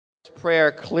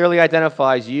Prayer clearly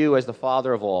identifies you as the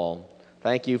Father of all.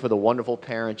 Thank you for the wonderful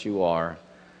parent you are.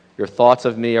 Your thoughts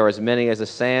of me are as many as the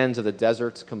sands of the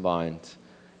deserts combined.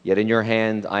 Yet in your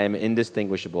hand I am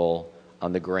indistinguishable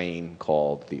on the grain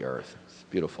called the earth. It's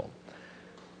beautiful.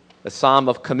 The Psalm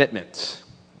of Commitment.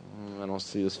 I don't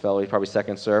see this fellow. He's probably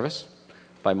second service.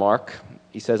 By Mark.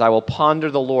 He says, I will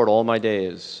ponder the Lord all my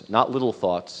days, not little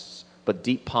thoughts, but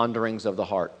deep ponderings of the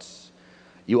heart.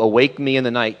 You awake me in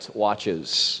the night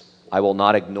watches. I will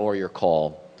not ignore your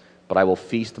call, but I will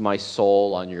feast my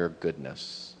soul on your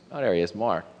goodness. Oh, there he is,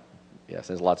 Mark. Yes,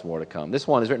 there's lots more to come. This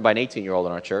one is written by an 18-year-old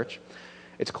in our church.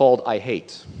 It's called I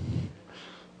Hate.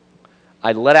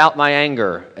 I let out my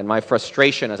anger and my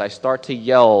frustration as I start to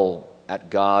yell at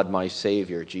God, my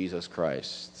Savior, Jesus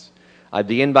Christ. I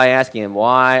begin by asking him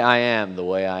why I am the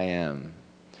way I am.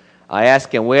 I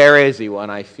ask him, where is he when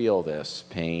I feel this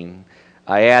pain?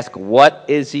 I ask, what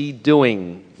is he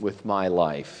doing with my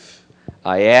life?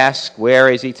 I ask, where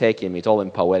is he taking me? It's all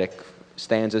in poetic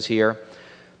stanzas here.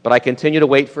 But I continue to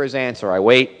wait for his answer. I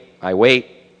wait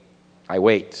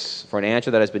for an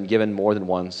answer that has been given more than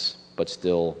once, but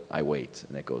still I wait.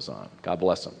 And it goes on. God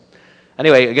bless him.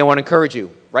 Anyway, again, I want to encourage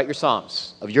you, write your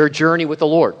Psalms of your journey with the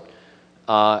Lord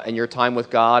and your time with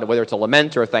God, whether it's a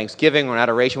lament or a thanksgiving or an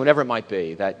adoration, whatever it might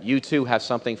be, that you too have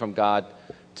something from God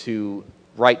to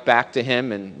write back to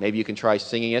him, and maybe you can try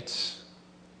singing it.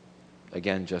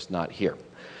 Again, just not here.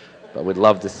 But we'd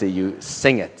love to see you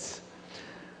sing it.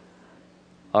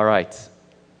 All right.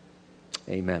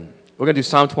 Amen. We're going to do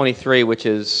Psalm 23, which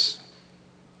is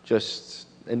just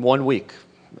in 1 week.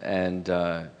 And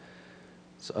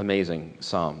it's an amazing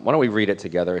psalm. Why don't we read it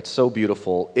together? It's so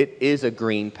beautiful. It is a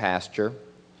green pasture.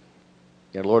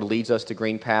 The Lord leads us to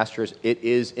green pastures. It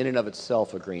is in and of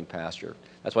itself a green pasture.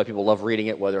 That's why people love reading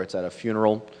it, whether it's at a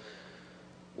funeral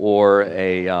or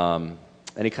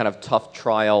any kind of tough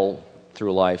trial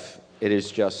through life. It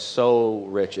is just so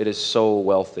rich. It is so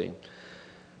wealthy.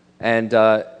 And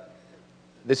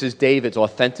this is David's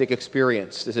authentic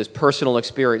experience. This is personal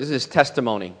experience. This is his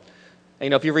testimony.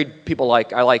 And, if you read people I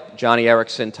like Johnny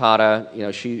Erickson Tata.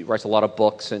 She writes a lot of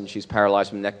books, and she's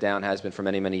paralyzed from the neck down, has been for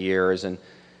many, many years. And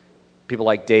people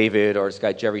like David, or this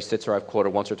guy Jerry Sitzer I've quoted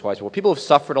once or twice. Well, people who've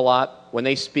suffered a lot, when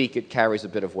they speak, it carries a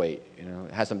bit of weight.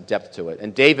 It has some depth to it.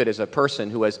 And David is a person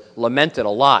who has lamented a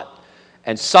lot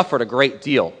and suffered a great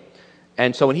deal.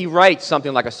 And so when he writes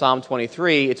something like a Psalm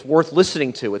 23, it's worth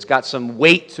listening to. It's got some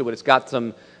weight to it.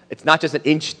 It's not just an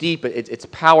inch deep. It's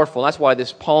powerful. And that's why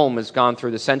this poem has gone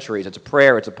through the centuries. It's a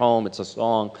prayer, it's a poem, it's a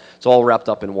song. It's all wrapped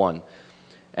up in one.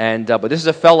 And but this is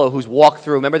a fellow who's walked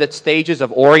through, remember the stages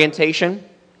of orientation?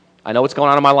 I know what's going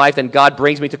on in my life, then God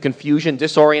brings me to confusion,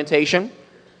 disorientation.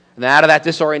 And then out of that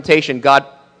disorientation, God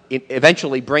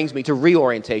eventually brings me to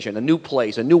reorientation, a new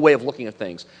place, a new way of looking at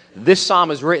things. This psalm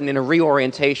is written in a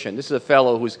reorientation. This is a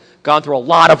fellow who's gone through a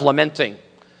lot of lamenting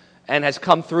and has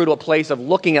come through to a place of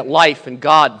looking at life and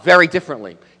God very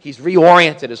differently. He's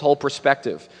reoriented his whole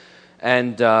perspective.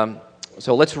 And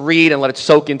so let's read and let it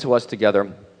soak into us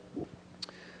together.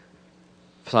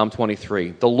 Psalm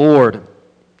 23. The Lord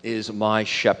is my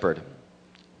shepherd.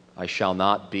 I shall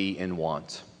not be in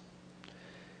want.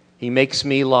 He makes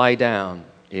me lie down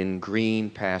in green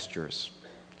pastures.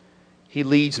 He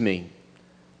leads me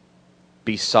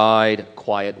beside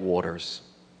quiet waters.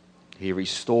 He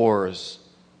restores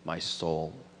my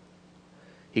soul.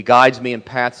 He guides me in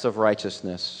paths of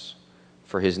righteousness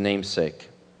for his name's sake.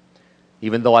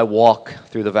 Even though I walk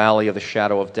through the valley of the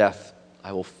shadow of death,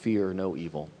 I will fear no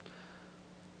evil.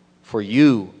 For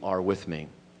you are with me.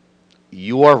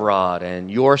 Your rod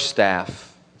and your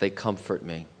staff, they comfort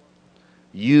me.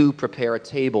 You prepare a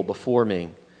table before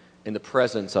me in the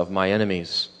presence of my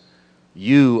enemies.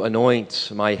 You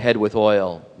anoint my head with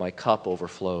oil. My cup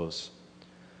overflows.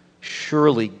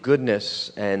 Surely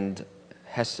goodness and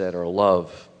hesed, or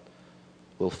love,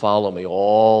 will follow me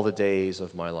all the days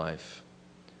of my life,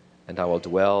 and I will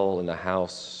dwell in the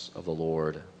house of the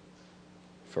Lord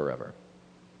forever.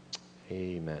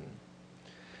 Amen.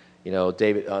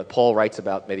 Paul writes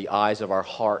about, may the eyes of our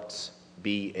hearts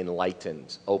be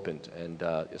enlightened, opened, and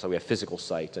so we have physical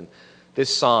sight. And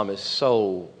this psalm is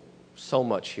so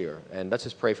much here. And let's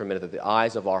just pray for a minute that the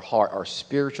eyes of our heart, our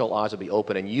spiritual eyes, will be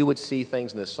open, and you would see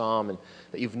things in this psalm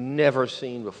that you've never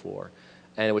seen before.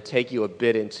 And it would take you a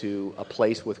bit into a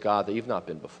place with God that you've not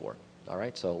been before. All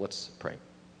right, so let's pray.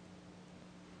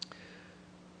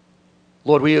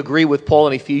 Lord, we agree with Paul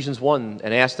in Ephesians 1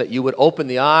 and ask that you would open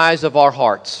the eyes of our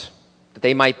hearts, that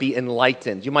they might be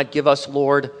enlightened. You might give us,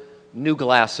 Lord, new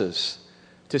glasses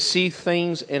to see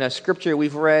things in a scripture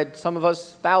we've read, some of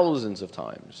us thousands of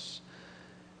times,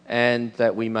 and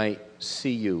that we might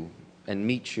see you and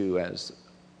meet you as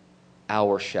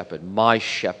our shepherd, my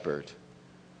shepherd,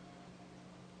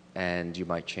 and you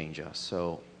might change us.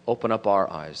 So open up our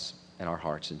eyes and our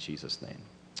hearts in Jesus' name.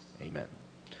 Amen.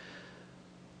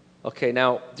 Okay,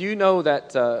 now, do you know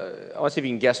that, I want to see if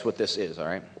you can guess what this is, all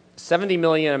right? 70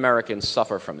 million Americans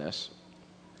suffer from this.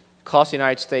 It costs the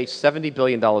United States $70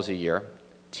 billion a year.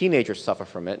 Teenagers suffer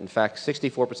from it. In fact,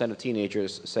 64% of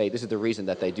teenagers say this is the reason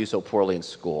that they do so poorly in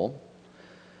school.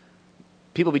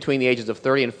 People between the ages of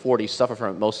 30 and 40 suffer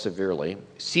from it most severely.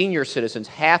 Senior citizens,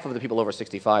 half of the people over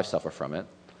 65 suffer from it.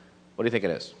 What do you think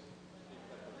it is?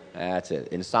 That's it,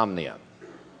 insomnia.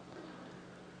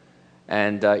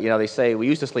 And, they say we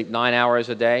used to sleep 9 hours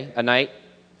a night.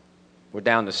 We're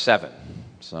down to 7.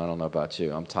 So I don't know about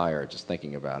you. I'm tired just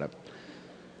thinking about it.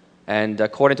 And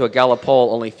according to a Gallup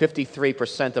poll, only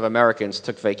 53% of Americans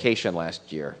took vacation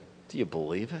last year. Do you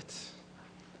believe it?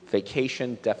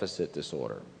 Vacation deficit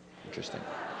disorder. Interesting.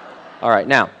 All right,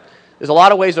 now, there's a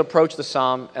lot of ways to approach the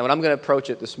psalm, and what I'm going to approach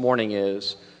it this morning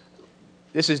is,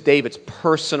 this is David's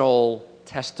personal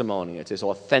testimony. It's his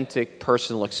authentic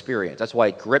personal experience. That's why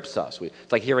it grips us.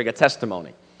 It's like hearing a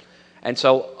testimony. And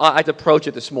so I'd approach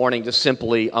it this morning just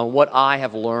simply on what I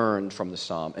have learned from the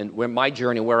psalm and where my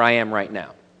journey, where I am right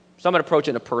now. So I'm going to approach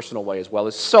it in a personal way as well.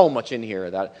 There's so much in here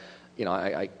that,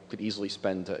 I could easily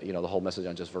spend, the whole message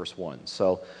on just verse 1.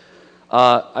 So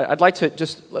I'd like to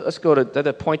let's go to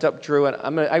the point up, Drew. And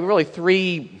I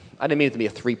didn't mean it to be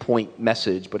a 3-point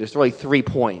message, but it's really 3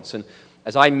 points. And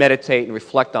as I meditate and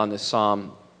reflect on this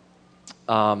psalm,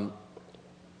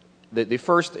 the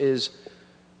first is,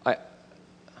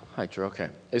 hi, Drew, okay,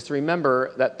 is to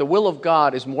remember that the will of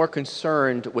God is more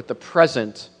concerned with the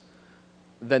present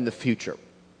than the future.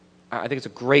 I think it's a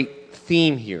great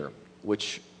theme here,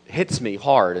 which hits me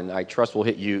hard, and I trust will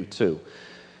hit you too.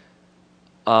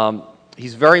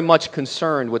 He's very much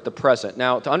concerned with the present.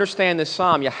 Now, to understand this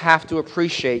psalm, you have to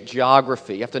appreciate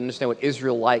geography. You have to understand what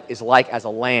Israel is like as a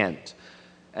land.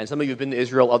 And some of you have been to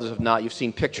Israel, others have not. You've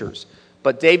seen pictures.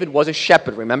 But David was a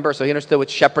shepherd, remember? So he understood what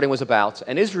shepherding was about.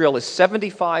 And Israel is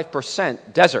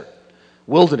 75% desert.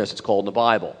 Wilderness, it's called in the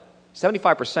Bible.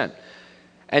 75%.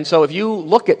 And so if you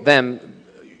look at them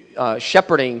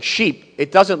shepherding sheep,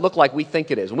 it doesn't look like we think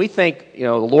it is. When we think,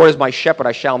 the Lord is my shepherd,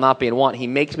 I shall not be in want. He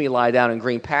makes me lie down in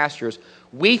green pastures.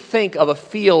 We think of a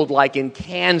field like in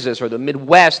Kansas or the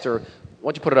Midwest, or, why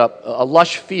don't you put it up, a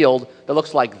lush field that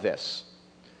looks like this.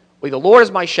 Well, the Lord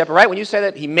is my shepherd, right? When you say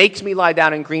that, he makes me lie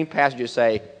down in green pastures, you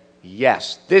say,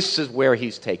 yes, this is where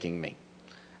he's taking me.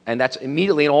 And that's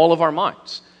immediately in all of our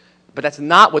minds. But that's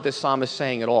not what this psalm is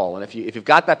saying at all. And if you've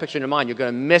got that picture in your mind, you're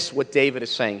going to miss what David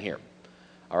is saying here.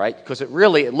 All right? Because it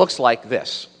looks like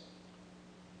this.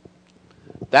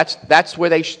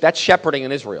 That's shepherding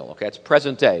in Israel. Okay, it's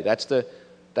present day. That's the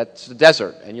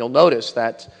desert. And you'll notice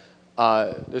that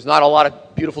there's not a lot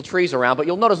of beautiful trees around, but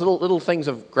you'll notice little things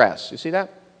of grass. You see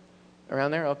that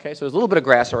around there? Okay, so there's a little bit of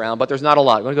grass around, but there's not a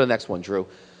lot. I'm going to go to the next one, Drew.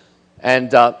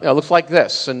 And it looks like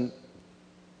this. And is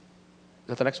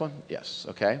that the next one? Yes.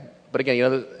 Okay. But again,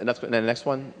 and then the next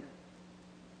one.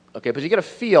 Okay, but you get a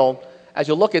feel as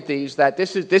you look at these that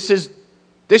this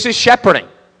is shepherding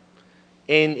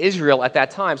in Israel at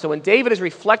that time. So when David is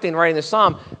reflecting and writing the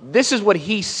psalm, this is what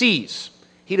he sees.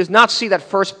 He does not see that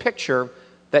first picture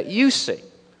that you see,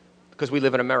 because we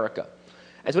live in America.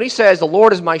 And so when he says, the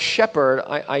Lord is my shepherd,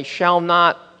 I shall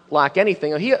not lack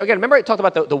anything. Again, remember I talked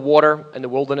about the water and the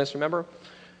wilderness, remember?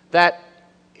 That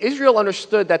Israel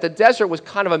understood that the desert was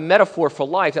kind of a metaphor for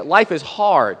life, that life is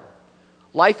hard,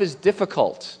 life is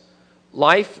difficult,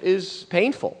 life is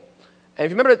painful. And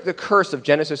if you remember the curse of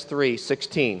Genesis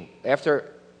 3:16,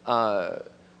 after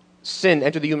sin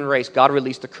entered the human race, God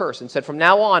released a curse and said, from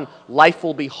now on, life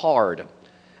will be hard.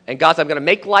 And God said, I'm going to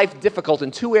make life difficult in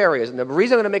 2 areas. And the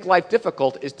reason I'm going to make life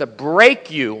difficult is to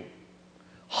break you,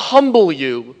 humble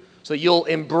you, so you'll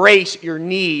embrace your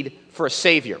need for a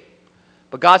Savior.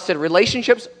 But God said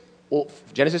relationships,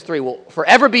 Genesis 3, will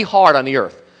forever be hard on the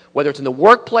earth. Whether it's in the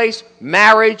workplace,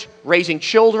 marriage, raising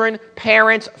children,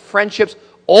 parents, friendships,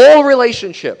 all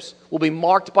relationships will be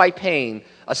marked by pain.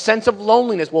 A sense of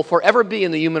loneliness will forever be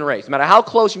in the human race. No matter how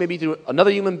close you may be to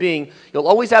another human being, you'll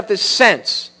always have this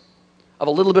sense of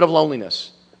a little bit of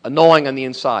loneliness, a gnawing on the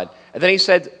inside. And then he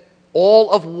said, all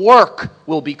of work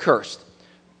will be cursed.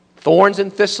 Thorns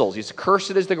and thistles. He said,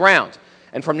 cursed is the ground.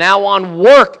 And from now on,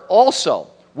 work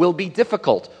also will be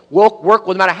difficult. Work,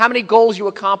 no matter how many goals you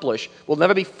accomplish, will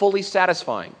never be fully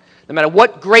satisfying. No matter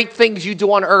what great things you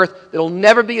do on earth, there will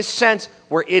never be a sense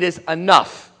where it is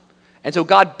enough. And so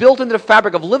God built into the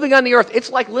fabric of living on the earth, it's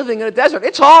like living in a desert.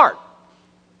 It's hard.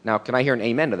 Now, can I hear an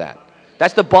amen to that?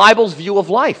 That's the Bible's view of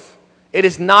life. It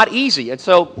is not easy. And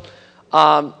so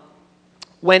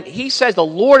When he says, the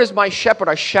Lord is my shepherd,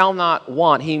 I shall not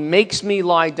want, he makes me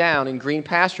lie down in green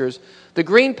pastures. The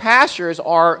green pastures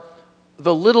are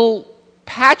the little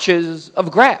patches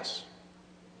of grass.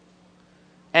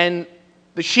 And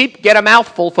the sheep get a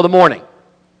mouthful for the morning.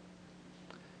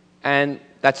 And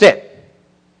that's it.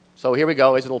 So here we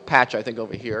go. There's a little patch, I think,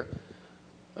 over here.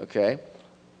 Okay.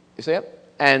 You see it?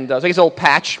 And so he gets a little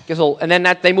patch, and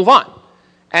then they move on.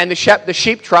 And the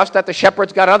sheep trust that the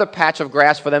shepherd's got another patch of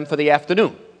grass for them for the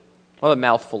afternoon. Another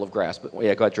mouthful of grass. But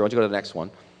yeah, go ahead, George. Go to the next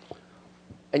one.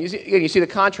 And you see the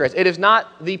contrast. It is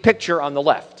not the picture on the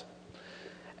left.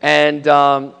 And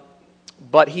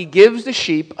but he gives the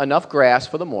sheep enough grass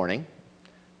for the morning,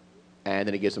 and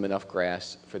then he gives them enough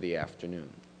grass for the afternoon.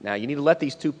 Now, you need to let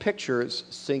these two pictures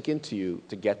sink into you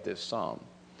to get this psalm.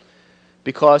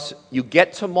 Because you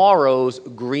get tomorrow's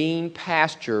green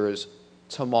pastures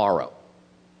tomorrow.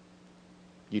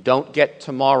 You don't get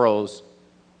tomorrow's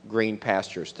green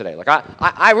pastures today. Like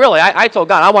I told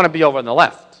God, I want to be over on the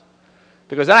left.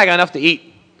 Because then I got enough to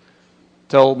eat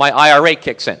till my IRA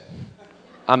kicks in.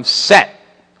 I'm set.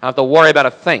 I don't have to worry about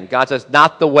a thing. God says,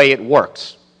 not the way it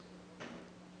works.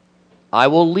 I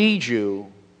will lead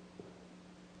you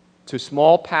to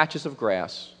small patches of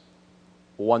grass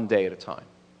one day at a time.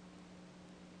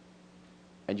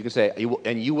 And you can say,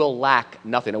 and you will lack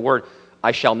nothing. The word,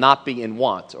 I shall not be in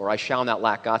want, or I shall not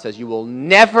lack. God says, you will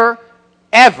never,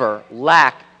 ever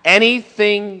lack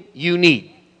anything you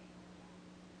need.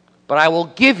 But I will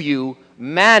give you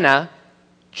manna,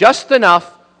 just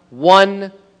enough,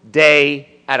 one day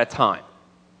at a time.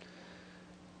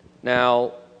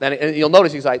 Now, and you'll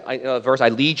notice verse, I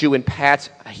lead you in paths,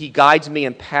 he guides me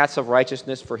in paths of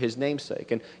righteousness for his name's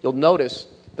sake. And you'll notice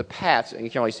the paths, and you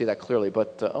can't really see that clearly,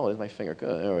 but, there's my finger.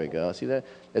 Good, there we go. See that?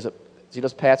 See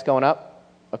those paths going up?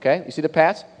 Okay, you see the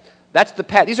paths? That's the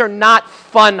path. These are not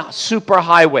fun super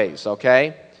highways,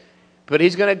 okay? But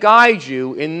he's going to guide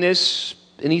you in these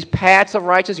paths of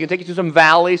righteousness. He's going to take you through some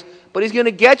valleys, but he's going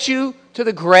to get you to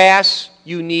the grass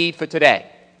you need for today.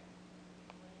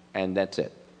 And that's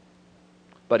it.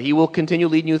 But he will continue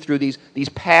leading you through these. These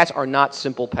paths are not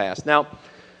simple paths. Now,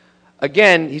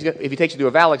 again, if he takes you through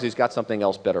a valley, he's got something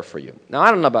else better for you. Now,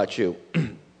 I don't know about you,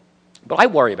 but I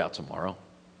worry about tomorrow.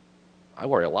 I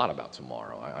worry a lot about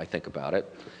tomorrow. I think about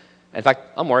it. In fact,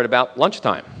 I'm worried about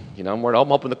lunchtime. I'm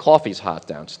hoping the coffee's hot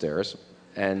downstairs.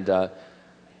 And, I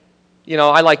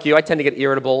like you. I tend to get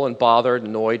irritable and bothered,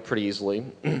 annoyed pretty easily.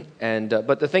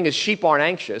 But the thing is, sheep aren't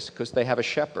anxious because they have a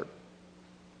shepherd.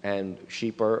 And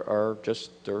sheep are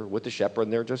with the shepherd,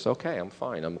 and they're just, okay, I'm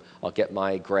fine. I'll get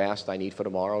my grass I need for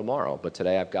tomorrow. But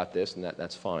today I've got this, and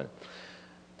that's fine.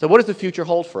 So what does the future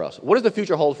hold for us? What does the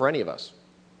future hold for any of us,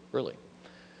 really?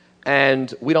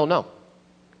 And we don't know.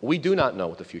 We do not know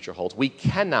what the future holds. We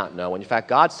cannot know. And in fact,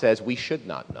 God says we should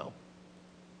not know.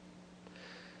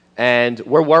 And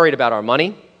we're worried about our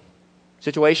money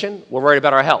situation. We're worried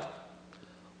about our health.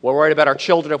 We're worried about our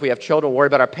children if we have children. We're worried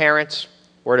about our parents.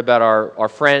 Worried about our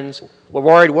friends. We're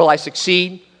worried, will I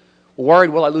succeed? We're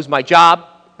worried, will I lose my job?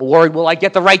 We're worried, will I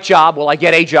get the right job? Will I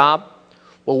get a job?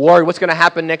 We're worried, what's going to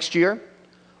happen next year?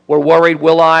 We're worried,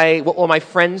 what will my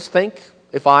friends think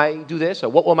if I do this? Or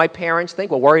what will my parents think?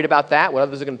 We're worried about that, what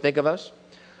others are going to think of us.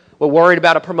 We're worried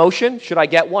about a promotion. Should I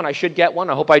get one? I should get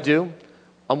one. I hope I do.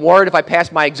 I'm worried if I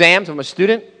pass my exams. I'm a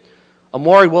student. I'm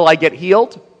worried, will I get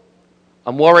healed?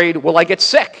 I'm worried, will I get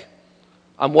sick?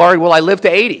 I'm worried, will I live to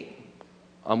 80?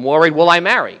 I'm worried, will I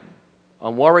marry?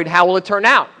 I'm worried, how will it turn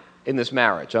out in this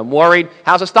marriage? I'm worried,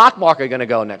 how's the stock market going to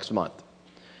go next month?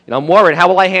 I'm worried, how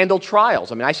will I handle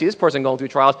trials? I see this person going through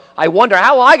trials. I wonder,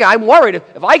 how will I get? I'm worried,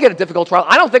 if I get a difficult trial,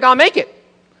 I don't think I'll make it.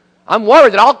 I'm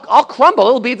worried that I'll crumble.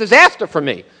 It'll be a disaster for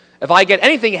me if I get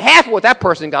anything half of what that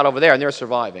person got over there and they're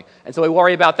surviving. And so we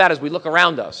worry about that as we look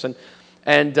around us.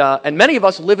 And many of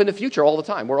us live in the future all the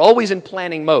time. We're always in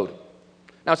planning mode.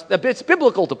 Now, it's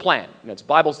biblical to plan. The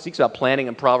Bible speaks about planning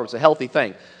in Proverbs. It's a healthy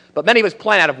thing. But many of us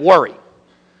plan out of worry.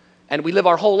 And we live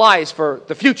our whole lives for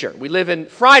the future. We live in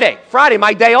Friday,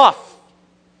 my day off.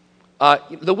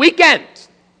 The weekend,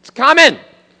 it's coming.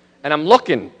 And I'm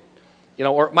looking,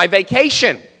 or my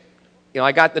vacation.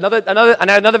 I got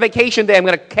another vacation day I'm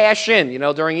going to cash in,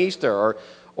 during Easter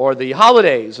or the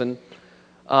holidays.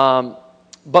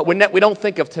 But we don't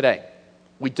think of today.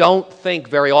 We don't think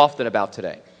very often about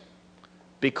today.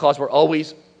 Because we're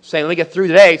always saying, let me get through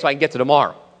today so I can get to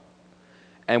tomorrow.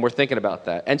 And we're thinking about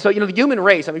that. And so, the human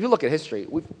race, if you look at history,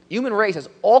 human race has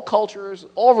all cultures,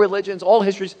 all religions, all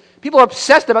histories. People are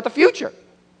obsessed about the future.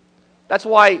 That's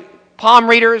why palm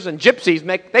readers and gypsies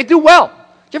they do well.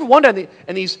 Do you ever wonder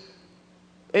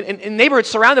in neighborhoods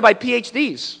surrounded by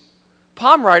PhDs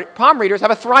Palm readers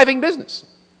have a thriving business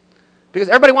because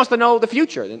everybody wants to know the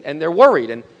future, and they're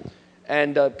worried.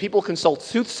 And people consult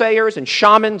soothsayers and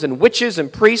shamans and witches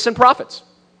and priests and prophets.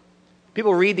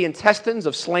 People read the intestines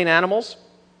of slain animals.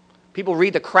 People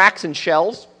read the cracks in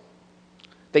shells.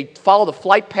 They follow the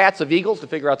flight paths of eagles to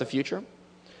figure out the future.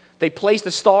 They place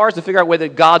the stars to figure out where the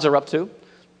gods are up to.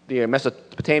 The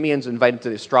Mesopotamians invited to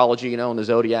the astrology, and the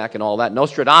zodiac and all that.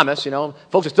 Nostradamus,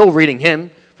 folks are still reading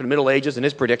him from the Middle Ages and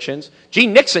his predictions.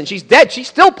 Jean Nixon, she's dead. She's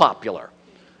still popular.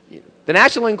 The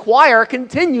National Enquirer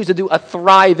continues to do a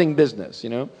thriving business,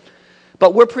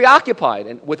 But we're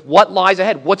preoccupied with what lies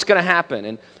ahead, what's going to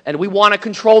happen, and we want to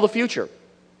control the future.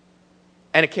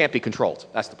 And it can't be controlled.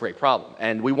 That's the great problem.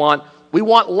 And we want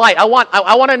light. I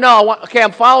want to know. Okay,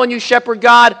 I'm following you, Shepherd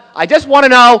God. I just want to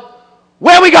know,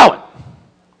 where are we going?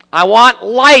 I want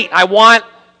light. I want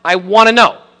to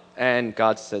know. And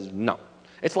God says no.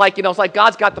 It's like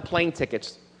God's got the plane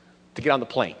tickets to get on the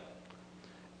plane.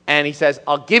 And he says,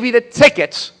 I'll give you the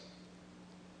tickets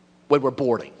when we're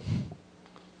boarding.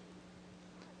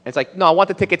 And it's like, no, I want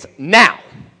the tickets now.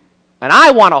 And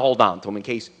I want to hold on to them in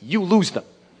case you lose them.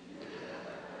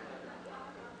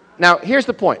 Now, here's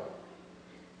the point.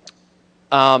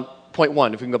 Point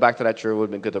one, if we can go back to that, sure, it would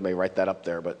have been good to maybe write that up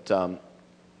there. But,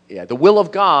 the will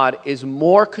of God is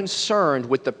more concerned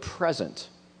with the present.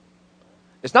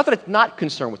 It's not that it's not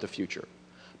concerned with the future.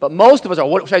 But most of us are,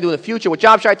 what should I do in the future? What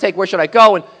job should I take? Where should I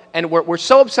go? And we're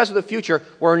so obsessed with the future,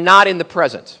 we're not in the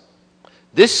present.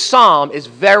 This psalm is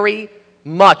very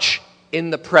much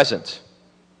in the present.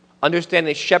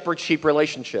 Understanding the shepherd-sheep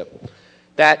relationship.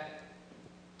 That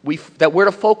we're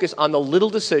to focus on the little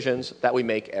decisions that we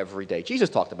make every day. Jesus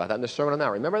talked about that in the Sermon on the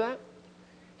Mount. Remember that?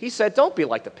 He said, don't be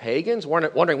like the pagans,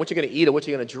 wondering what you're going to eat or what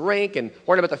you're going to drink and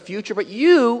worrying about the future, but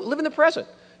you live in the present.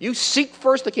 You seek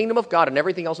first the kingdom of God, and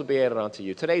everything else will be added onto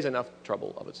you. Today's enough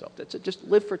trouble of itself. Just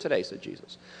live for today, said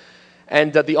Jesus.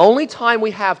 And the only time we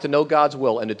have to know God's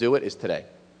will and to do it is today.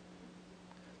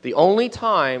 The only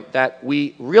time that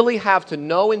we really have to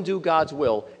know and do God's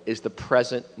will is the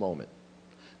present moment.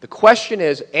 The question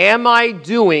is, am I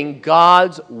doing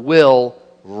God's will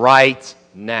right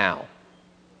now?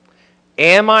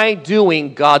 Am I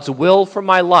doing God's will for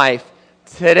my life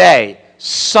today,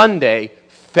 Sunday,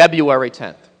 February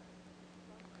 10th?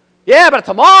 Yeah, but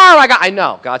tomorrow I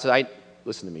know. God says,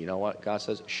 listen to me, you know what? God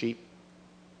says, sheep,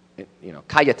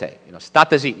 callate,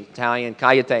 state zit in Italian,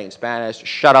 callate in Spanish,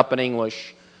 shut up in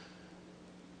English.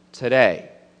 Today,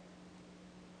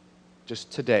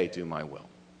 just today, do my will.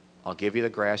 I'll give you the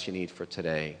grass you need for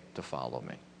today to follow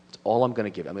me. That's all I'm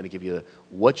going to give you. I'm going to give you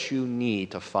what you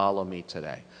need to follow me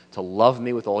today, to love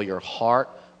me with all your heart,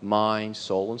 mind,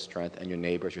 soul, and strength, and your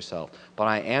neighbor as yourself. But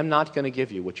I am not going to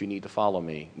give you what you need to follow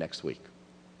me next week.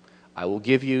 I will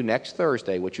give you next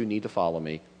Thursday what you need to follow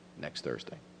me next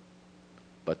Thursday.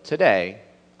 But today,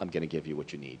 I'm going to give you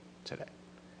what you need today.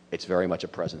 It's very much a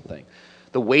present thing.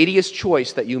 The weightiest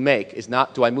choice that you make is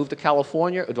not, do I move to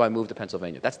California or do I move to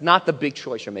Pennsylvania? That's not the big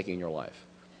choice you're making in your life.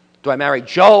 Do I marry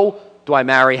Joe? Do I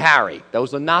marry Harry?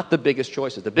 Those are not the biggest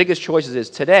choices. The biggest choices is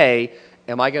today,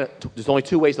 there's only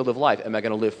two ways to live life. Am I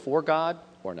going to live for God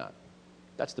or not?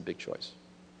 That's the big choice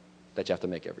that you have to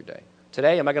make every day.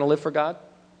 Today, am I going to live for God?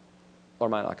 Or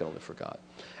am I not going to live for God?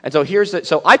 And so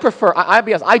I'll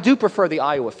be honest, I do prefer the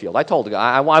Iowa field. I told the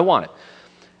guy, I want it.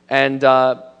 And,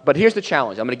 but here's the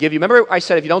challenge. I'm going to give you, remember I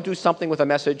said if you don't do something with a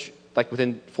message, like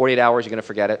within 48 hours, you're going to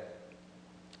forget it?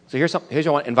 So here's what I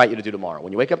want to invite you to do tomorrow.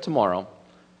 When you wake up tomorrow,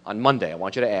 on Monday, I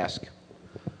want you to ask,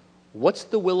 what's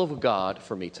the will of God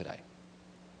for me today?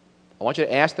 I want you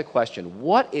to ask the question,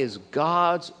 what is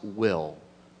God's will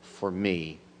for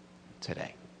me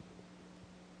today?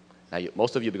 Now,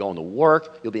 most of you will be going to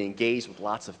work. You'll be engaged with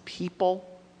lots of people.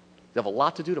 You have a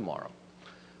lot to do tomorrow.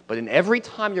 But in every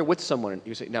time you're with someone,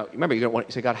 you say, now, remember, you're going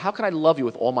to say, God, how can I love you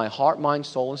with all my heart, mind,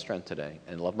 soul, and strength today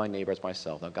and love my neighbor as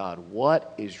myself? Now, God,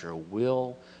 what is your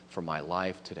will for my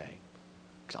life today?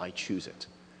 Because I choose it.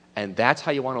 And that's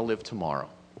how you want to live tomorrow.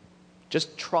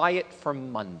 Just try it for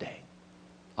Monday.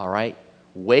 All right?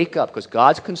 Wake up, because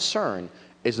God's concern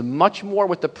is much more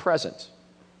with the present,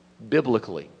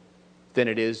 biblically, than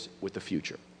it is with the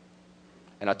future.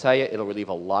 And I'll tell you, it'll relieve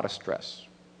a lot of stress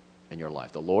in your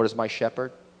life. The Lord is my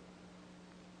shepherd.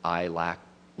 I lack,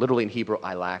 literally in Hebrew,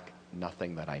 I lack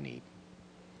nothing that I need.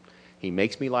 He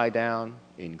makes me lie down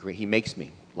in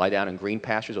green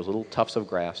pastures, those little tufts of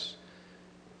grass.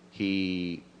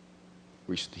 He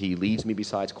leads me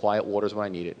beside quiet waters when I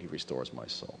need it. He restores my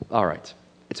soul. All right.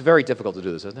 It's very difficult to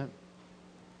do this, isn't it?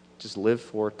 Just live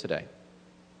for today,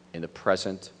 in the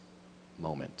present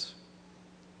moment.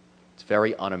 It's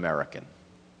very un-American.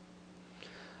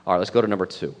 All right, let's go to number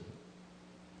 2.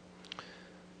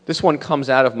 This one comes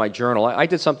out of my journal. I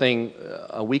did something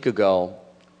a week ago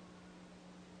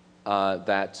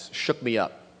that shook me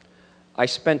up. I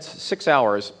spent 6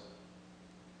 hours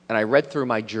and I read through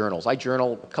my journals. I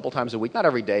journal a couple times a week, not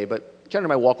every day, but generally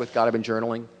my walk with God, I've been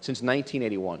journaling since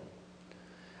 1981.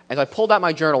 And I pulled out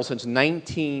my journal since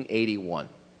 1981,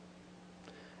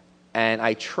 and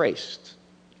I traced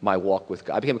my walk with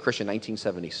God. I became a Christian in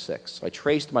 1976. So I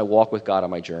traced my walk with God on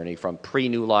my journey from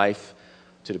pre-New Life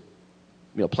to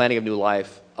the planning of New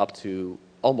Life up to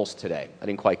almost today. I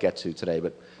didn't quite get to today,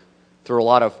 but through a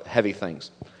lot of heavy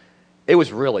things. It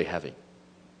was really heavy.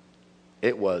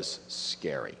 It was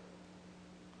scary.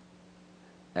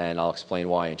 And I'll explain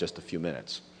why in just a few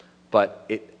minutes.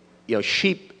 But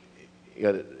sheep,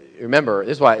 remember,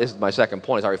 this is my second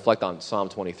point as I reflect on Psalm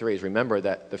 23, is remember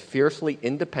that the fiercely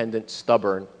independent,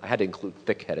 stubborn, I had to include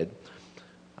thick-headed,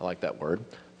 I like that word,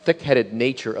 thick-headed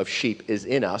nature of sheep is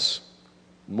in us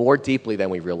more deeply than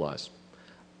we realize.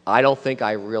 I don't think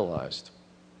I realized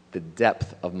the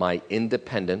depth of my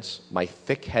independence, my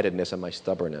thick-headedness, and my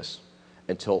stubbornness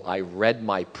until I read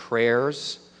my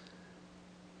prayers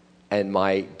and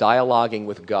my dialoguing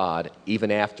with God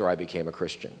even after I became a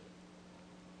Christian.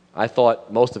 I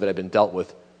thought most of it had been dealt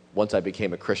with once I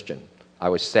became a Christian. I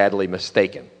was sadly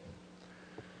mistaken.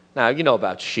 Now, you know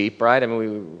about sheep, right? I mean,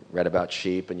 we read about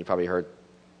sheep, and you probably heard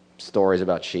stories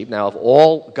about sheep. Now, of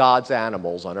all God's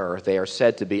animals on earth, they are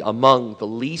said to be among the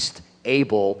least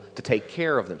able to take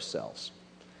care of themselves.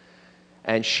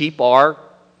 And sheep are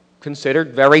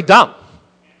considered very dumb.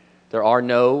 There are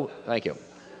no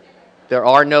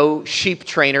sheep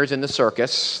trainers in the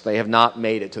circus. They have not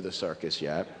made it to the circus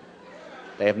yet.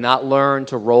 They have not learned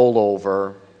to roll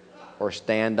over or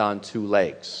stand on two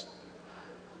legs.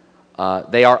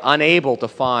 They are unable to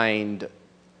find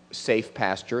safe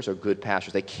pastures or good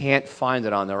pastures. They can't find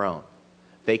it on their own.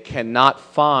 They cannot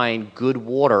find good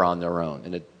water on their own.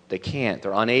 And they can't.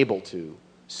 They're unable to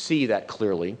see that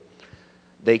clearly.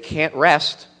 They can't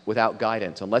rest without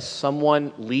guidance. Unless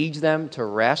someone leads them to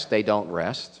rest, they don't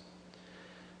rest.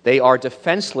 They are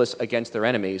defenseless against their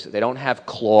enemies. They don't have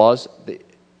claws.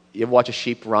 You ever watch a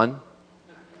sheep run?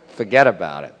 Forget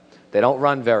about it. They don't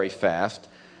run very fast.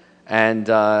 And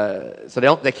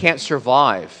so they can't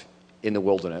survive in the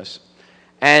wilderness.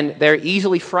 And they're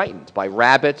easily frightened by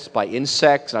rabbits, by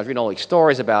insects. And I was reading all these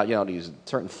stories about, these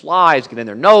certain flies get in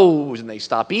their nose and they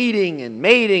stop eating and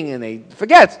mating and they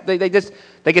forget. They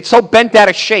get so bent out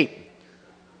of shape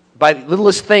by the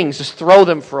littlest things, just throw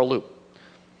them for a loop.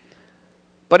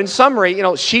 But in summary,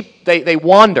 sheep, they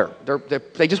wander.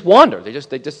 They just wander. They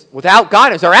just without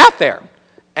guidance, they're out there.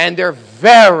 And they're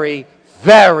very,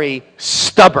 very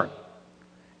stubborn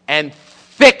and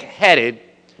thick-headed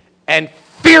and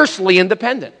fiercely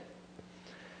independent.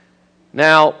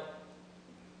 Now,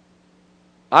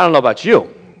 I don't know about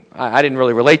you. I didn't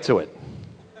really relate to it.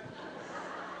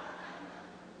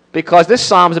 Because this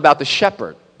psalm is about the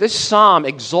shepherd. This psalm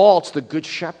exalts the good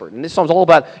shepherd. And this psalm is all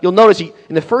about, you'll notice in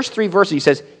the first three verses he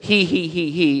says,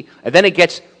 he. And then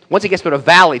once it gets to the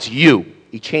valley, it's you.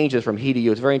 He changes from he to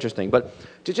you. It's very interesting. But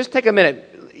to just take a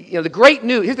minute, the great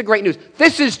news, here's the great news.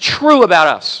 This is true about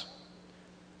us.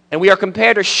 And we are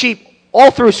compared to sheep all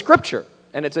through Scripture.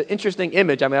 And it's an interesting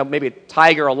image. I mean, maybe a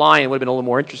tiger or a lion would have been a little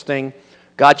more interesting.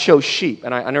 God chose sheep,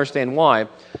 and I understand why.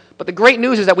 But the great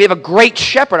news is that we have a great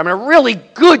shepherd. I mean, a really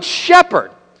good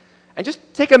shepherd. And just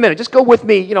take a minute. Just go with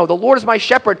me. The Lord is my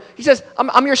shepherd. He says,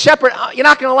 I'm your shepherd. You're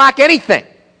not going to lack anything.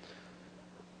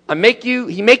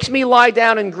 He makes me lie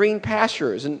down in green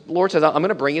pastures. And the Lord says, I'm going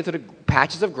to bring you to the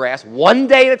patches of grass one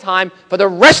day at a time for the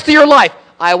rest of your life.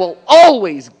 I will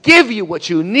always give you what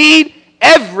you need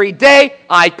every day.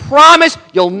 I promise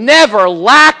you'll never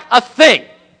lack a thing.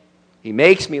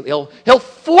 He'll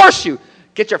force you.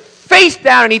 Get your face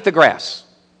down and eat the grass.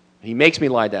 He makes me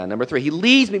lie down. Number 3, he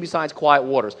leads me beside quiet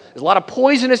waters. There's a lot of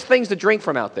poisonous things to drink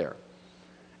from out there.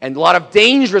 And a lot of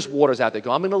dangerous waters out there.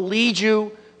 I'm going to lead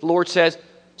you, the Lord says,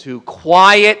 to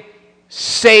quiet,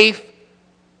 safe,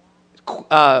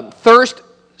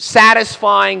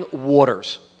 thirst-satisfying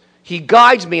waters. He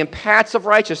guides me in paths of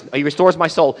righteousness. He restores my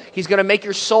soul. He's going to make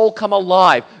your soul come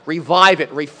alive, revive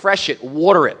it, refresh it,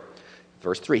 water it.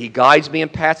 Verse 3, he guides me in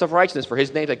paths of righteousness for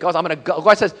his name's sake.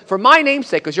 God says, for my name's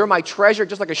sake, because you're my treasure,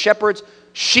 just like a shepherd's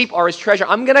sheep are his treasure,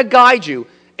 I'm going to guide you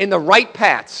in the right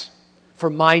paths for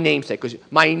my name's sake, because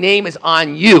my name is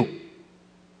on you.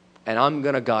 And I'm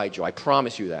going to guide you. I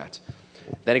promise you that.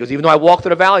 Then he goes, even though I walk through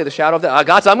the valley of the shadow of death,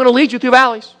 God says, I'm going to lead you through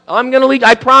valleys.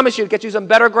 I promise you, to get you some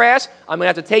better grass, I'm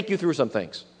going to have to take you through some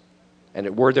things. And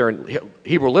the word there in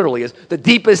Hebrew literally is the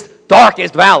deepest,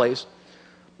 darkest valleys.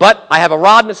 But I have a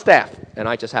rod and a staff, and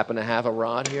I just happen to have a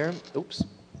rod here. Oops.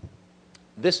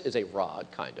 This is a rod,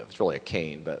 kind of. It's really a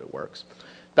cane, but it works.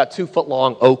 About 2 foot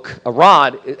long oak. A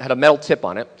rod, it had a metal tip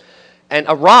on it. And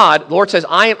a rod, the Lord says,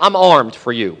 I'm armed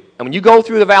for you. And when you go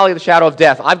through the valley of the shadow of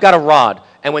death, I've got a rod.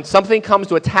 And when something comes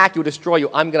to attack you or destroy you,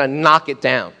 I'm going to knock it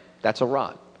down. That's a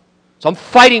rod. So I'm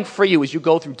fighting for you as you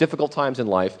go through difficult times in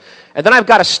life. And then I've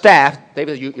got a staff.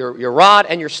 David, your rod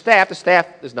and your staff. The staff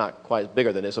is not quite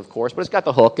bigger than this, of course, but it's got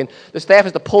the hook. And the staff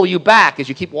is to pull you back as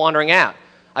you keep wandering out.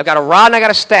 I've got a rod and I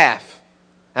got a staff.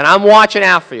 And I'm watching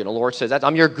out for you. The Lord says,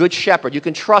 I'm your good shepherd. You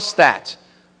can trust that.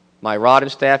 My rod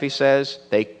and staff, he says.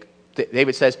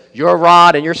 David says, your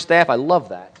rod and your staff, I love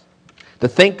that. To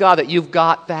thank God that you've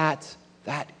got that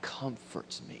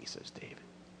comforts me, says David.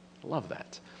 I love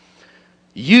that.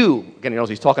 You, again, he knows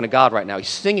he's talking to God right now. He's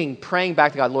singing, praying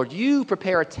back to God, Lord, you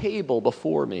prepare a table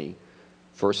before me,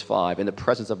 verse 5, in the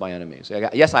presence of my enemies.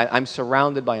 Yes, I'm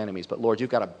surrounded by enemies, but Lord, you've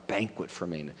got a banquet for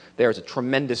me. There's a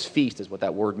tremendous feast, is what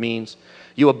that word means.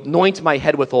 You anoint my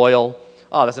head with oil.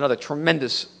 Oh, that's another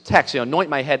tremendous text. You anoint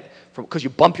my head because you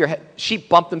bump your head. Sheep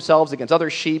bump themselves against other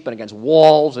sheep and against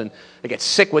walls, and they get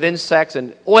sick with insects.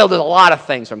 And oil does a lot of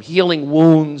things, from healing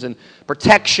wounds and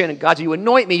protection. And God says, you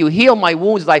anoint me, you heal my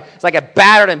wounds as I get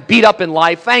battered and beat up in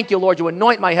life. Thank you, Lord. You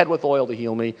anoint my head with oil to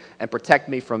heal me and protect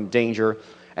me from danger.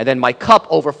 And then my cup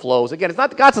overflows. Again, it's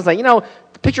not God's not saying,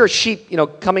 picture a sheep,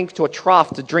 coming to a trough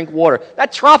to drink water.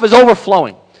 That trough is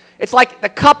overflowing. It's like the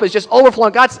cup is just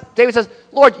overflowing. David says,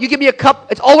 Lord, you give me a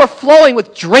cup. It's overflowing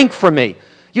with drink for me.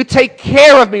 You take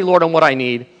care of me, Lord, on what I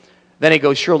need. Then he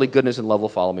goes, surely goodness and love will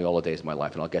follow me all the days of my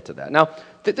life, and I'll get to that. Now,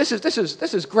 this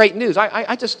is great news.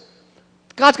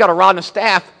 God's got a rod and a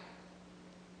staff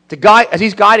to guide as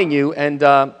he's guiding you, and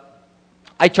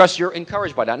I trust you're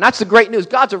encouraged by that. And that's the great news.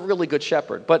 God's a really good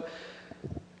shepherd. But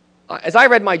as I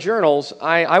read my journals,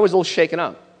 I was a little shaken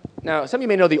up. Now, some of you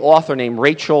may know the author named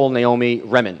Rachel Naomi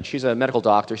Remen. She's a medical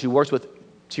doctor. She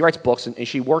writes books, and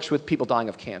she works with people dying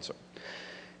of cancer.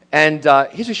 And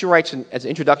here's what she writes as an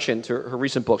introduction to her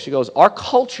recent book. She goes, our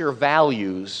culture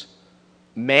values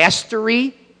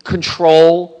mastery,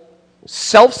 control,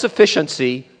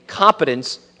 self-sufficiency,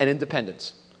 competence, and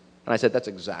independence. And I said, that's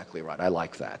exactly right. I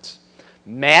like that.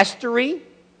 Mastery,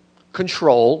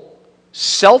 control,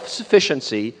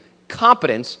 self-sufficiency,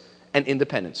 competence, and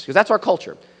independence. Because that's our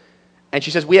culture. And she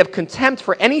says, we have contempt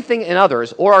for anything in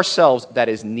others or ourselves that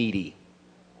is needy.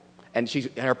 And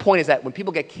her point is that when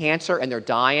people get cancer and they're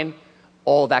dying,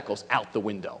 all of that goes out the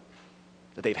window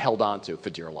that they've held on to for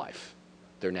dear life.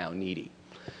 They're now needy.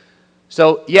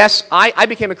 So, yes, I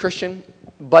became a Christian,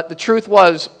 but the truth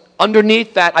was,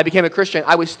 underneath that I became a Christian,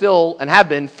 I was still, and have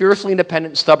been, fiercely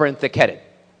independent, stubborn, and thick-headed.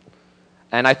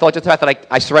 And I thought just the fact that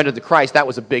I surrendered to Christ, that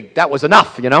was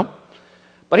enough,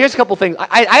 But here's a couple things.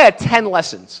 I had 10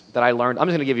 lessons that I learned. I'm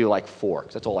just going to give you like 4,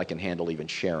 because that's all I can handle even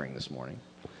sharing this morning.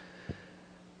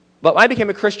 But when I became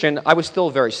a Christian, I was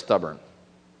still very stubborn.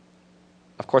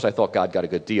 Of course, I thought God got a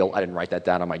good deal. I didn't write that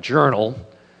down on my journal.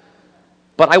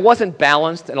 But I wasn't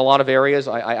balanced in a lot of areas.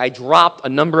 I dropped a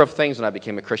number of things when I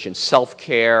became a Christian.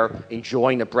 Self-care,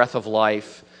 enjoying the breath of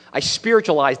life. I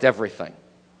spiritualized everything.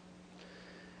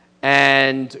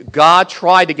 And God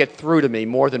tried to get through to me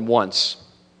more than once.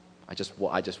 I just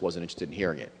wasn't interested in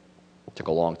hearing it. It took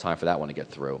a long time for that one to get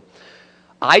through.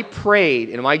 I prayed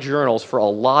in my journals for a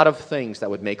lot of things that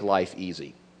would make life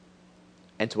easy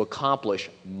and to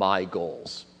accomplish my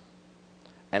goals.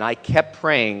 And I kept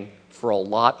praying for a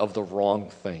lot of the wrong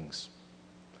things.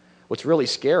 What's really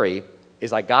scary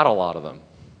is I got a lot of them.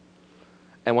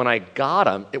 And when I got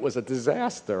them, it was a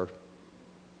disaster.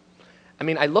 I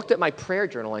mean, I looked at my prayer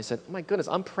journal and I said, oh my goodness,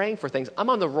 I'm praying for things. I'm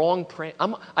on the wrong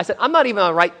I said, I'm not even on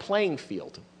the right playing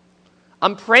field.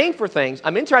 I'm praying for things.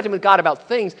 I'm interacting with God about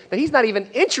things that he's not even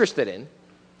interested in.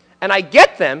 And I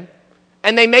get them,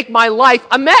 and they make my life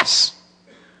a mess.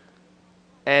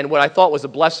 And what I thought was a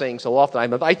blessing, so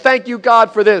often I thank you,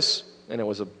 God, for this. And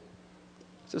this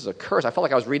is a curse. I felt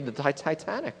like I was reading the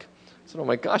Titanic. I said, oh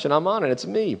my gosh, and I'm on it. It's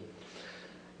me.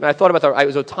 And I thought about that. It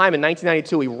was a time in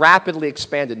 1992, we rapidly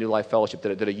expanded New Life Fellowship,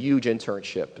 did a huge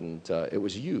internship, and it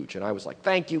was huge. And I was like,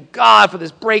 thank you, God, for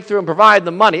this breakthrough and providing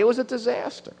the money. It was a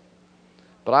disaster.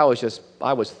 But I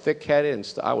was thick-headed,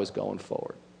 and I was going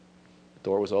forward. The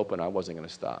door was open. I wasn't going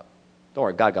to stop. Don't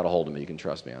worry, God got a hold of me. You can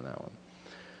trust me on that one.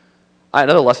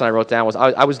 Another lesson I wrote down was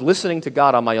I was listening to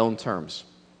God on my own terms.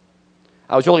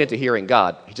 I was really into hearing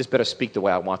God. He just better speak the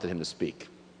way I wanted him to speak.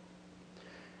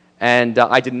 And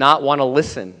I did not want to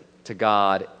listen to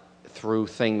God through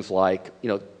things like,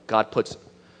 God puts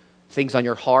things on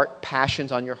your heart,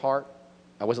 passions on your heart.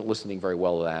 I wasn't listening very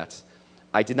well to that.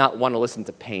 I did not want to listen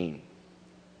to pain.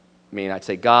 I mean, I'd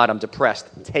say, God, I'm depressed.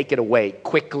 Take it away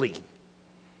quickly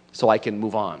so I can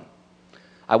move on.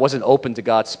 I wasn't open to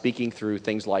God speaking through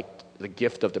things like the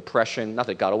gift of depression. Not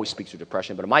that God always speaks through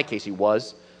depression, but in my case, he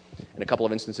was in a couple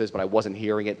of instances, but I wasn't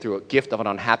hearing it. Through a gift of an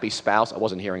unhappy spouse, I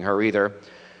wasn't hearing her either.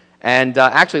 And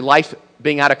actually, life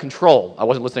being out of control, I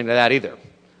wasn't listening to that either.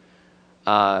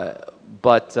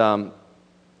 But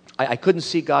I couldn't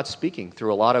see God speaking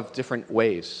through a lot of different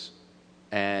ways,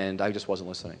 and I just wasn't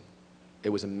listening. It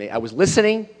was I was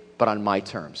listening, but on my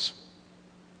terms.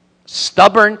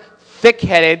 Stubborn,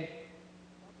 thick-headed.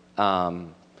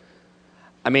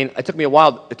 It took me a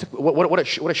while. What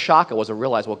a shock it was to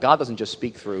realize, well, God doesn't just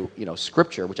speak through,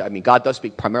 Scripture, which, God does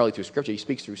speak primarily through Scripture. He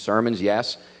speaks through sermons,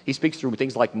 yes. He speaks through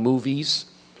things like movies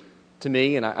to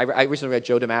me, and I recently read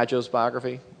Joe DiMaggio's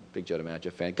biography. Big Joe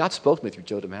DiMaggio fan. God spoke to me through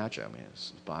Joe DiMaggio.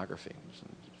 His biography,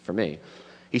 for me.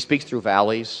 He speaks through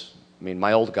valleys.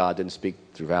 My old God didn't speak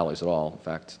through valleys at all. In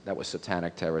fact, that was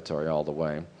satanic territory all the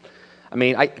way.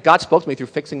 God spoke to me through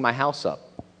fixing my house up,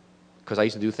 because I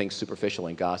used to do things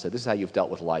superficially, and God said, this is how you've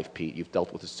dealt with life, Pete. You've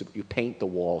dealt with you paint the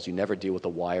walls. You never deal with the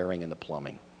wiring and the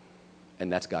plumbing,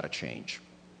 and that's got to change.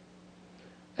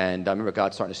 And I remember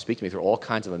God starting to speak to me through all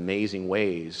kinds of amazing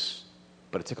ways,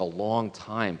 but it took a long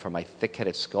time for my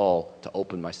thick-headed skull to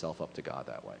open myself up to God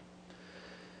that way.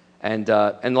 And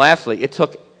lastly,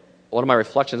 one of my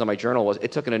reflections on my journal was,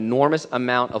 it took an enormous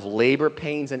amount of labor,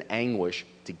 pains, and anguish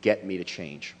to get me to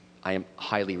change. I am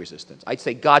highly resistant. I'd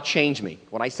say, God, change me.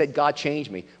 When I said, God, change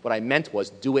me, what I meant was,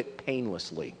 do it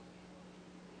painlessly.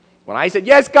 When I said,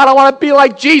 yes, God, I want to be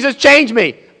like Jesus, change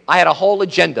me, I had a whole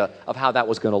agenda of how that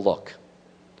was going to look,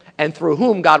 and through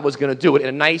whom God was going to do it in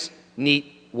a nice,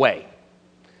 neat way.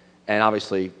 And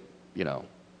obviously,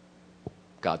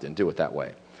 God didn't do it that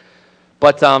way.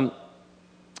 But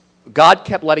God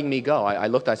kept letting me go. I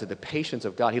looked, I said, the patience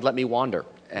of God. He'd let me wander.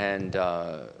 And,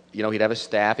 he'd have his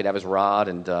staff, he'd have his rod,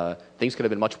 and things could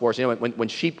have been much worse. When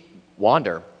sheep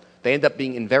wander, they end up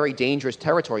being in very dangerous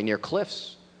territory near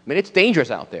cliffs. It's dangerous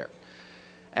out there.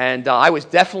 And I was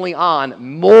definitely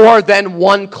on more than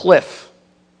one cliff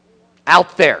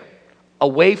out there,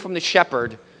 away from the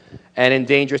shepherd, and in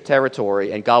dangerous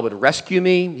territory, and God would rescue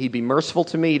me. He'd be merciful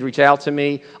to me. He'd reach out to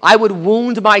me. I would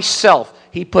wound myself.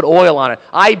 He'd put oil on it.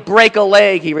 I'd break a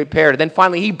leg. He repaired it. Then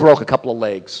finally, he broke a couple of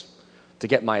legs to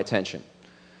get my attention.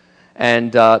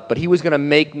 And but he was going to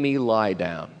make me lie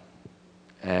down.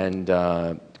 And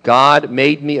God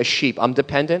made me a sheep. I'm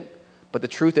dependent, but the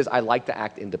truth is I like to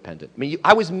act independent.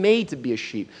 I was made to be a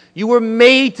sheep. You were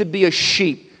made to be a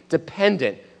sheep,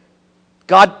 dependent.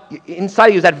 God, inside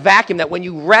of you is that vacuum that when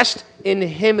you rest in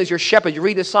him as your shepherd, you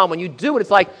read this psalm, when you do it,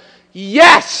 it's like,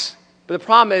 yes! But the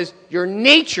problem is, your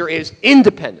nature is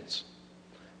independence,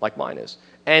 like mine is.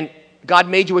 And God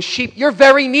made you a sheep. You're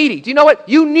very needy. Do you know what?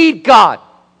 You need God.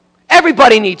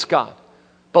 Everybody needs God.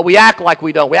 But we act like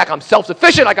we don't. We act, I'm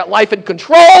self-sufficient, I got life in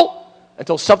control,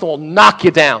 until something will knock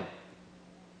you down.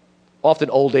 Often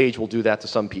old age will do that to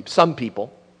some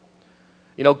people.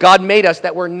 God made us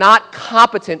that we're not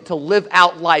competent to live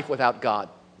out life without God.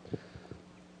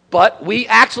 But we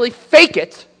actually fake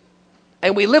it,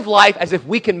 and we live life as if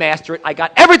we can master it. I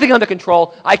got everything under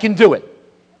control. I can do it.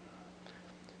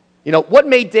 What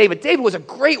made David? David was a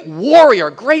great warrior,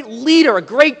 a great leader, a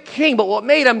great king, but what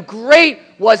made him great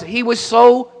was he was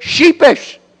so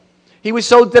sheepish. He was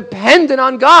so dependent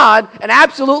on God and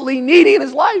absolutely needy in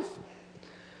his life.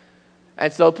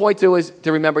 And so point two is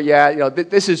to remember,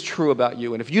 this is true about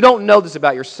you. And if you don't know this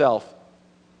about yourself,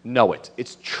 know it.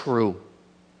 It's true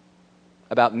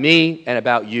about me and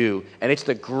about you. And it's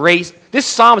the grace. This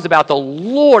psalm is about the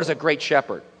Lord as a great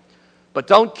shepherd. But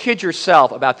don't kid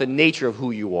yourself about the nature of who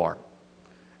you are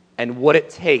and what it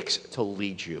takes to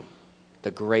lead you. The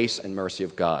grace and mercy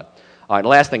of God. All right, the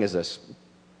last thing is this.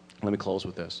 Let me close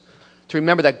with this. To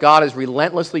remember that God is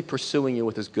relentlessly pursuing you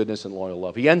with his goodness and loyal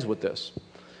love. He ends with this.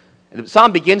 And the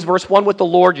psalm begins, verse 1, with the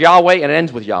Lord, Yahweh, and it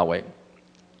ends with Yahweh.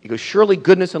 He goes, surely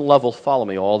goodness and love will follow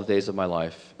me all the days of my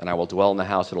life, and I will dwell in the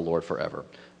house of the Lord forever.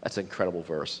 That's an incredible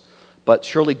verse. But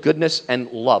surely goodness and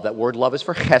love, that word love is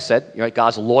for chesed,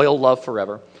 God's loyal love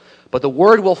forever. But the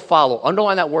word will follow.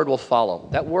 Underline that word will follow.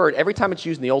 That word, every time it's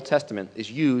used in the Old Testament, is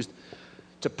used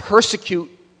to persecute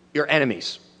your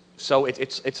enemies. So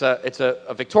it's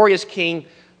a victorious king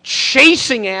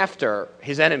chasing after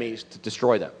his enemies to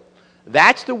destroy them.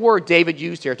 That's the word David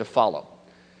used here to follow.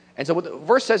 And so what the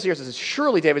verse says here is,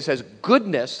 surely David says,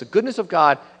 goodness, the goodness of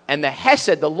God, and the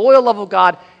hesed, the loyal love of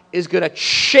God, is going to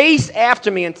chase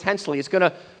after me intensely. It's going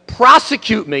to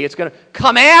prosecute me. It's going to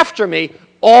come after me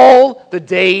all the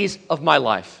days of my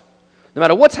life. No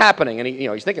matter what's happening. And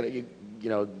he's thinking,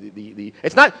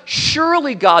 it's not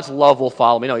surely God's love will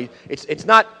follow me. No, it's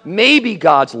not maybe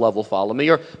God's love will follow me,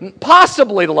 or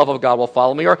possibly the love of God will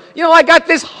follow me, or, I got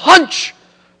this hunch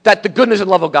that the goodness and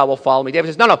love of God will follow me. David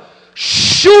says, no,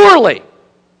 surely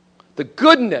the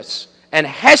goodness and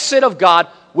hesed of God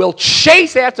will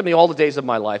chase after me all the days of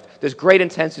my life. There's great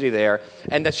intensity there.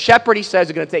 And the shepherd, he says,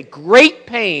 is going to take great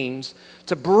pains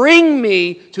to bring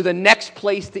me to the next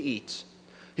place to eat.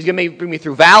 He's going to bring me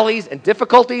through valleys and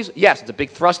difficulties. Yes, it's a big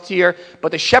thrust here.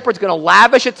 But the shepherd's going to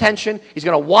lavish attention. He's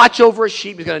going to watch over his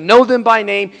sheep. He's going to know them by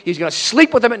name. He's going to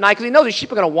sleep with them at night because he knows his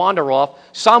sheep are going to wander off.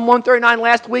 Psalm 139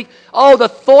 last week. Oh, the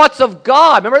thoughts of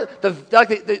God. Remember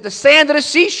the sand of the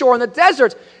seashore and the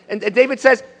deserts. And David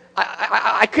says,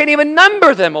 I can't even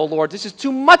number them, O Lord. This is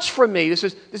too much for me. This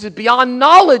is beyond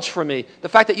knowledge for me. The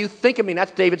fact that you think of me,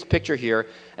 that's David's picture here.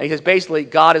 And he says basically,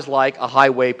 God is like a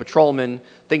highway patrolman.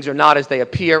 Things are not as they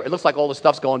appear. It looks like all the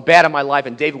stuff's going bad in my life.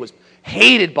 And David was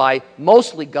hated by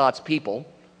mostly God's people,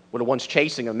 were the ones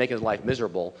chasing him, making his life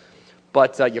miserable.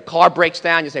 But your car breaks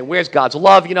down. You say, where's God's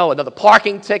love? Another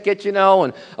parking ticket, and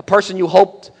a person you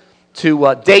hoped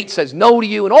to date says no to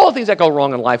you, and all the things that go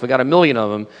wrong in life. We got a million of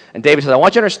them. And David says, I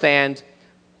want you to understand,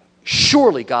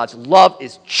 surely God's love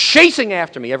is chasing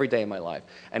after me every day of my life.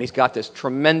 And he's got this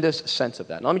tremendous sense of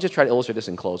that. Now, let me just try to illustrate this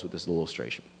and close with this little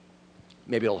illustration.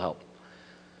 Maybe it'll help.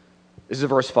 This is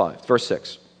verse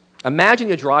 6. Imagine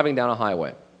you're driving down a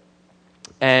highway,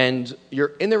 and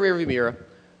you're in the rearview mirror.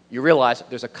 You realize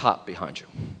there's a cop behind you,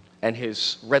 and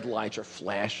his red lights are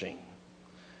flashing.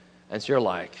 And so you're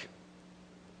like,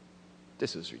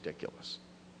 this is ridiculous.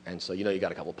 And so, you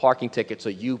got a couple parking tickets, so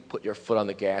you put your foot on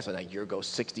the gas, and you go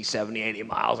 60, 70, 80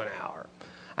 miles an hour.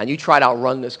 And you try to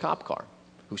outrun this cop car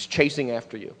who's chasing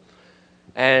after you.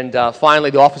 And finally,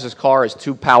 the officer's car is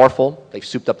too powerful. They've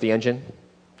souped up the engine.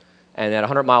 And at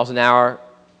 100 miles an hour,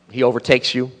 he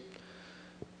overtakes you.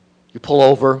 You pull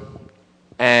over,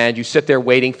 and you sit there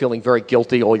waiting, feeling very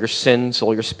guilty, all your sins,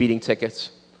 all your speeding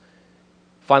tickets.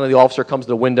 Finally, the officer comes to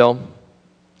the window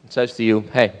and says to you,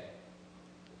 hey,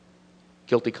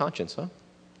 guilty conscience, huh?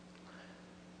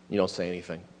 You don't say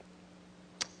anything.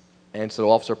 And so the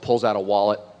officer pulls out a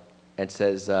wallet and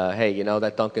says, hey,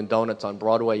 that Dunkin' Donuts on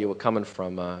Broadway you were coming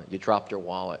from, you dropped your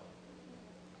wallet.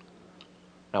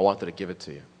 And I wanted to give it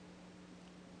to you.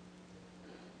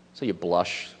 So you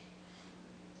blush,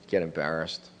 you get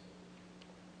embarrassed.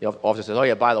 The officer says, oh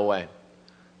yeah, by the way,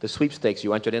 the sweepstakes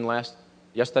you entered in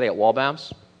yesterday at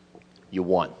Waldbaum's, you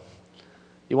won.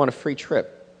 You won a free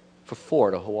trip for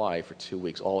 4 to Hawaii for 2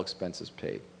 weeks, all expenses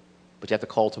paid. But you have to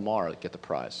call tomorrow to get the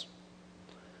prize.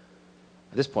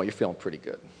 At this point, you're feeling pretty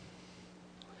good.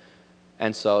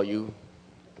 And so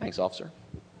thanks, officer.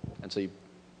 And so you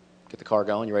get the car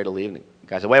going, you're ready to leave. And the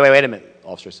guy says, wait a minute. The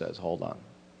officer says, hold on.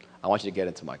 I want you to get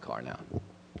into my car now.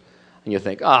 And you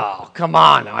think, oh, come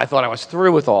on. I thought I was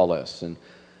through with all this. And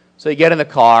so you get in the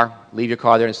car, leave your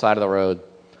car there on the side of the road,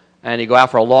 and you go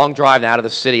out for a long drive out of the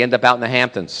city, end up out in the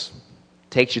Hamptons.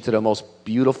 Takes you to the most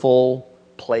beautiful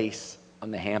place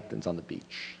on the Hamptons on the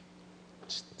beach.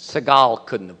 Seagal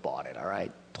couldn't have bought it, all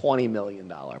right? $20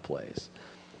 million place.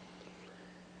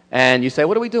 And you say,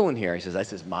 what are we doing here? He says,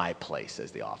 this is my place,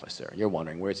 says the officer. You're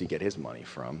wondering, where does he get his money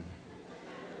from?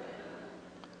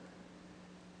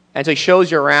 And so he shows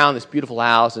you around this beautiful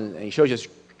house, and he shows you this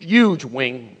huge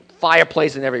wing,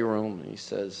 fireplace in every room. And he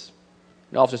says,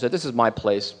 the officer said, this is my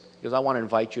place, because I want to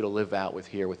invite you to live out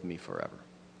here with me forever.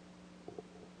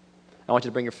 I want you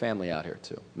to bring your family out here,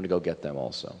 too. I'm going to go get them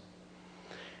also.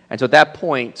 And so at that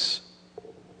point,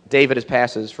 David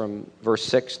passes from verse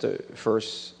 6 to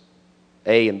verse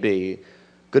A and B.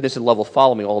 Goodness and love will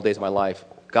follow me all the days of my life.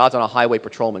 God's on a highway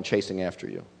patrolman chasing after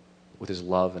you with his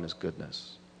love and his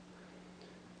goodness.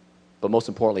 But most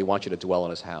importantly, he wants you to dwell in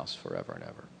his house forever and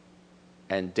ever.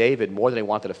 And David, more than he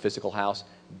wanted a physical house,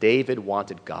 David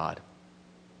wanted God.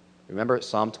 Remember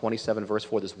Psalm 27, verse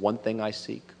 4, this one thing I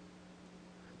seek,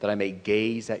 that I may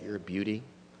gaze at your beauty,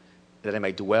 that I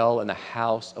may dwell in the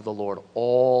house of the Lord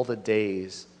all the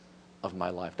days of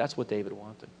my life. That's what David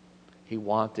wanted. He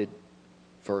wanted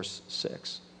verse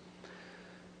 6.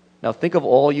 Now think of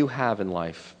all you have in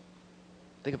life.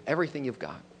 Think of everything you've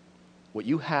got. What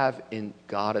you have in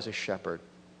God as a shepherd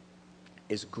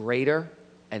is greater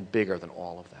and bigger than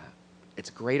all of that. It's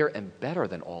greater and better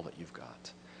than all that you've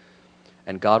got.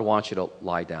 And God wants you to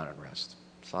lie down and rest.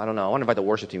 So I don't know. I want to invite the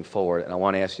worship team forward, and I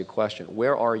want to ask you a question.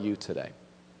 Where are you today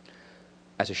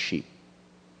as a sheep?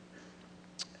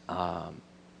 As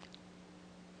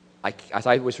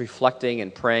I was reflecting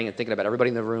and praying and thinking about everybody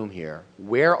in the room here,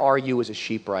 where are you as a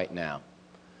sheep right now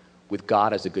with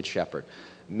God as a good shepherd?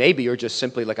 Maybe you're just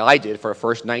simply like I did for the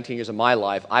first 19 years of my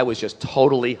life. I was just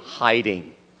totally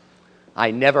hiding.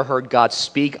 I never heard God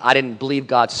speak. I didn't believe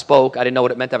God spoke. I didn't know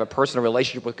what it meant to have a personal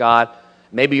relationship with God.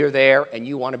 Maybe you're there and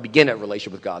you want to begin a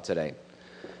relationship with God today.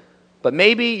 But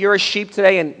maybe you're a sheep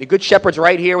today and the good shepherd's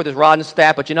right here with his rod and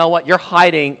staff, but you know what? You're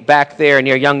hiding back there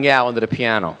near Young Yao under the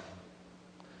piano.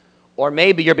 Or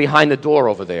maybe you're behind the door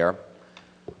over there.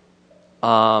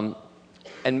 And,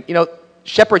 you know,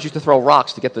 shepherds used to throw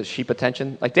rocks to get the sheep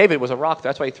attention. Like David was a rock.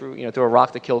 That's why he threw a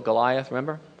rock to kill Goliath,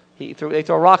 remember? They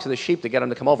throw rocks at the sheep to get them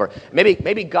to come over.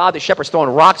 Maybe God, the shepherd's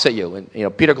throwing rocks at you.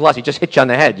 And, Peter Gillespie just hit you on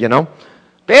the head,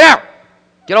 Peter,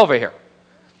 get over here.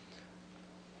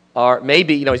 Or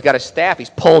maybe, he's got a staff. He's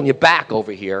pulling you back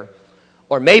over here.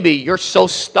 Or maybe you're so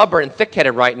stubborn and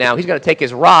thick-headed right now, he's going to take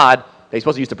his rod that he's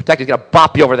supposed to use to protect you. He's going to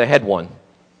bop you over the head one.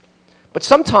 But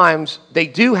sometimes they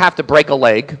do have to break a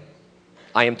leg,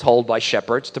 I am told by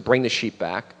shepherds, to bring the sheep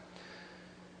back.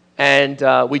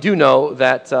 And we do know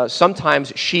that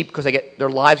sometimes sheep, because their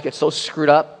lives get so screwed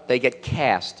up, they get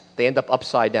cast. They end up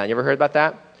upside down. You ever heard about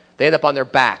that? They end up on their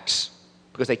backs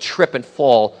because they trip and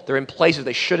fall. They're in places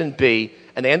they shouldn't be,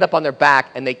 and they end up on their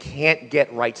back, and they can't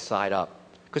get right side up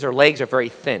because their legs are very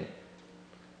thin,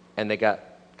 and they got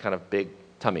kind of big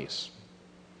tummies.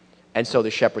 And so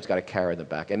the shepherd's got to carry them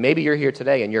back. And maybe you're here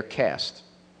today, and you're cast.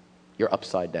 You're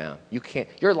upside down. You can't.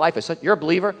 You're a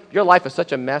believer. Your life is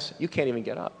such a mess, you can't even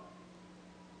get up.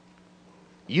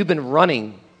 You've been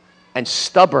running and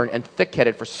stubborn and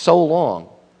thick-headed for so long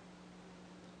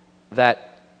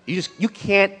that you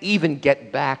can't even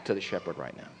get back to the shepherd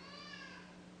right now.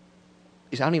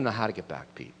 He said, I don't even know how to get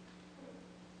back, Pete.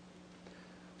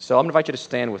 So I'm going to invite you to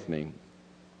stand with me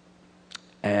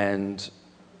and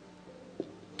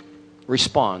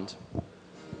respond.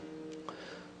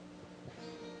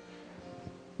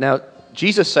 Now,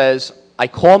 Jesus says, I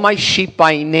call my sheep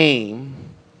by name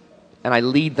and I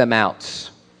lead them out.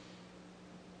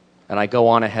 And I go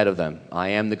on ahead of them. I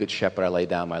am the good shepherd. I lay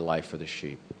down my life for the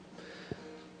sheep.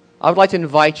 I would like to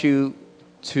invite you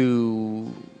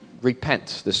to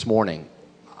repent this morning.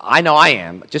 I know I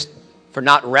am, just for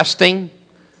not resting,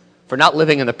 for not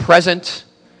living in the present,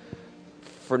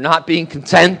 for not being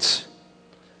content,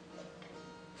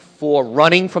 for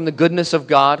running from the goodness of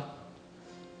God,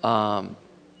 for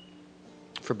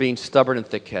being stubborn and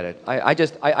thick-headed.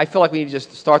 I feel like we need to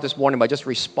just start this morning by just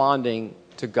responding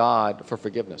to God for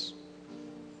forgiveness,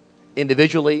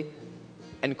 individually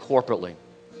and corporately.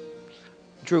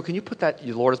 Drew, can you put that,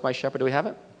 "The Lord is my shepherd"? Do we have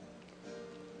it?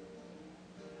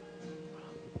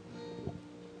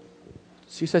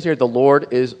 She says here, "The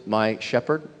Lord is my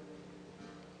shepherd."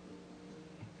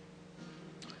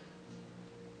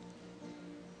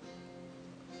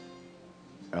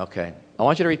 Okay. I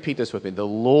want you to repeat this with me. The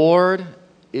Lord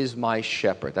is my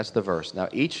shepherd. That's the verse. Now,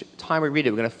 each time we read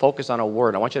it, we're going to focus on a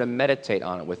word. I want you to meditate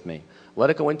on it with me. Let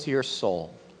it go into your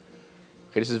soul.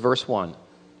 Okay, this is verse 1.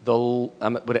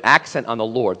 With an accent on the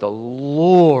Lord. The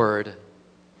Lord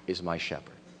is my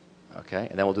shepherd. Okay?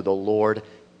 And then we'll do the Lord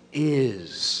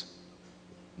is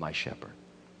my shepherd.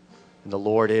 And the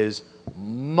Lord is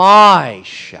my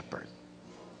shepherd.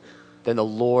 Then the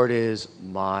Lord is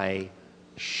my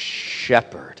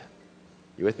shepherd.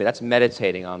 You with me? That's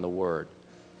meditating on the word.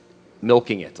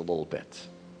 Milking it a little bit.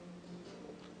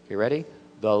 You ready?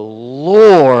 The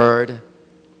Lord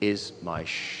is my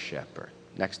shepherd.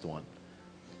 Next one.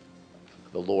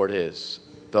 The Lord is.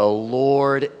 The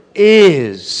Lord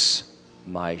is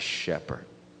my shepherd.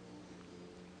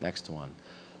 Next one.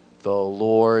 The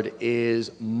Lord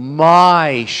is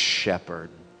my shepherd.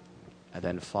 And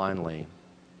then finally,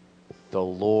 the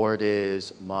Lord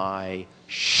is my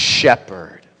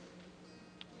shepherd.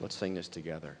 Let's sing this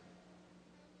together.